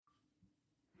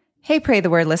Hey, Pray the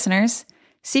Word listeners.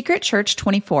 Secret Church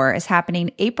 24 is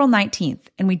happening April 19th,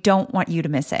 and we don't want you to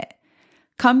miss it.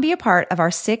 Come be a part of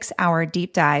our 6-hour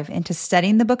deep dive into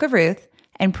studying the book of Ruth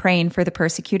and praying for the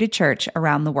persecuted church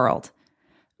around the world.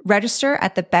 Register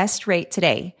at the best rate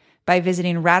today by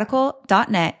visiting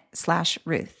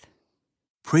radical.net/Ruth.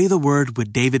 Pray the Word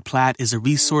with David Platt is a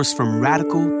resource from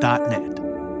radical.net.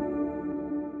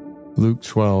 Luke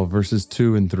 12, verses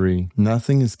 2 and 3.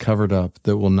 Nothing is covered up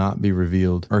that will not be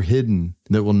revealed, or hidden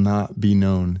that will not be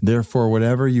known. Therefore,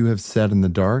 whatever you have said in the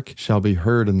dark shall be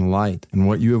heard in the light, and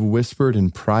what you have whispered in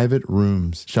private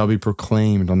rooms shall be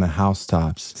proclaimed on the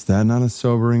housetops. Is that not a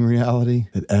sobering reality?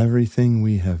 That everything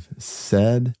we have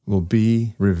said will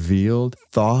be revealed,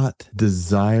 thought,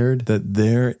 desired, that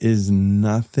there is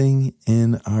nothing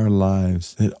in our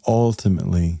lives that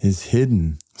ultimately is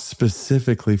hidden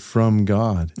specifically from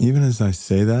God. Even as I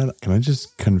say that, can I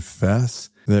just confess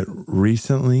that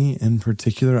recently, in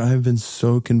particular, I've been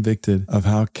so convicted of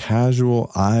how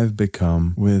casual I've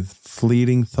become with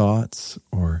fleeting thoughts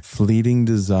or fleeting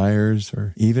desires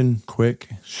or even quick,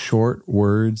 short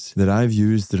words that I've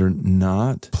used that are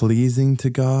not pleasing to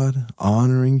God,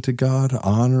 honoring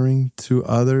to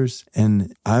others.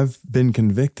 And I've been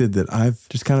convicted that I've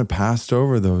just kind of passed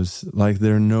over those like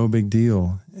they're no big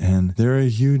deal. And they're a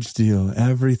huge deal.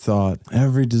 Every thought,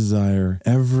 every desire,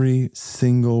 every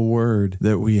single word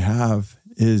that we have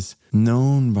is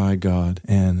known by God.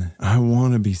 And I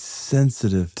want to be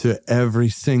sensitive to every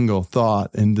single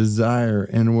thought and desire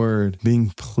and word, being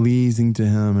pleasing to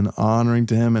Him and honoring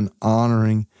to Him and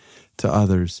honoring to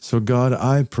others. So God,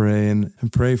 I pray and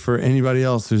pray for anybody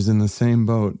else who's in the same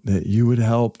boat, that you would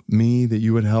help me, that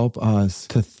you would help us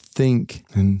to think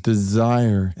and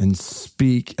desire and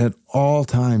speak at all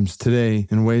times today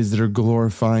in ways that are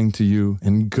glorifying to you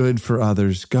and good for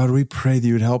others. God, we pray that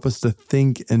you would help us to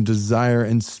think and desire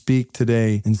and speak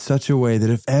today in such a way that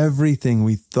if everything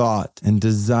we thought and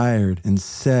desired and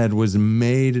said was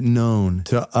made known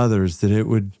to others, that it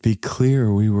would be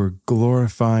clear we were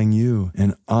glorifying you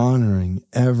and honoring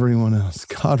everyone else.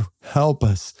 God, help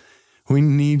us. We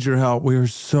need your help. We are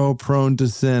so prone to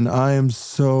sin. I am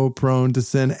so prone to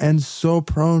sin and so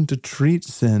prone to treat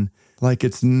sin like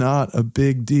it's not a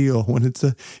big deal when it's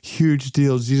a huge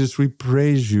deal. Jesus, we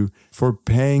praise you for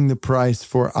paying the price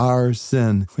for our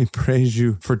sin. We praise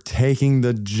you for taking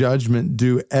the judgment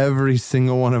due every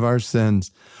single one of our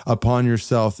sins upon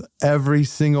yourself, every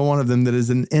single one of them that is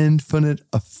an infinite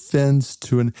offense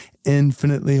to an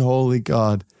infinitely holy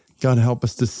God. God, help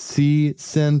us to see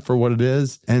sin for what it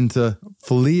is and to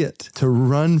flee it, to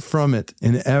run from it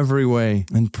in every way,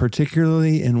 and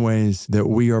particularly in ways that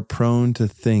we are prone to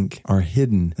think are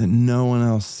hidden, that no one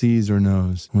else sees or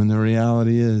knows, when the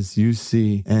reality is you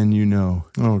see and you know.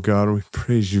 Oh God, we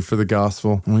praise you for the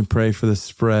gospel, and we pray for the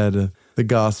spread of the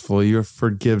gospel, your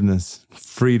forgiveness,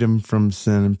 freedom from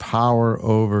sin, and power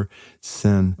over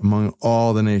sin among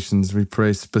all the nations. We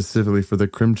pray specifically for the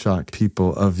Krimchak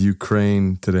people of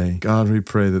Ukraine today. God, we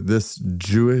pray that this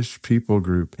Jewish people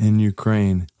group in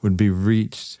Ukraine would be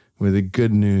reached with the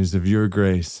good news of your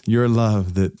grace, your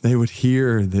love, that they would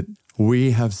hear that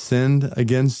we have sinned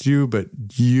against you, but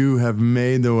you have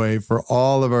made the way for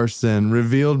all of our sin,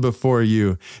 revealed before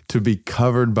you, to be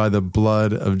covered by the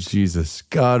blood of Jesus.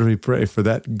 God, we pray for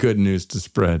that good news to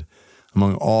spread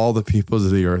among all the peoples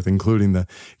of the earth, including the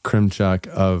Krimchak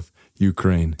of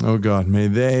Ukraine. Oh God,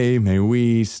 may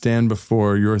we stand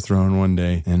before your throne one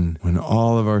day, and when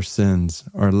all of our sins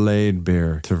are laid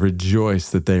bare, to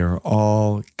rejoice that they are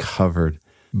all covered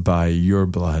by your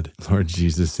blood, Lord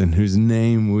Jesus, in whose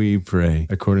name we pray,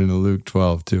 according to Luke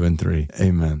 12, 2 and 3.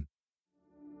 Amen.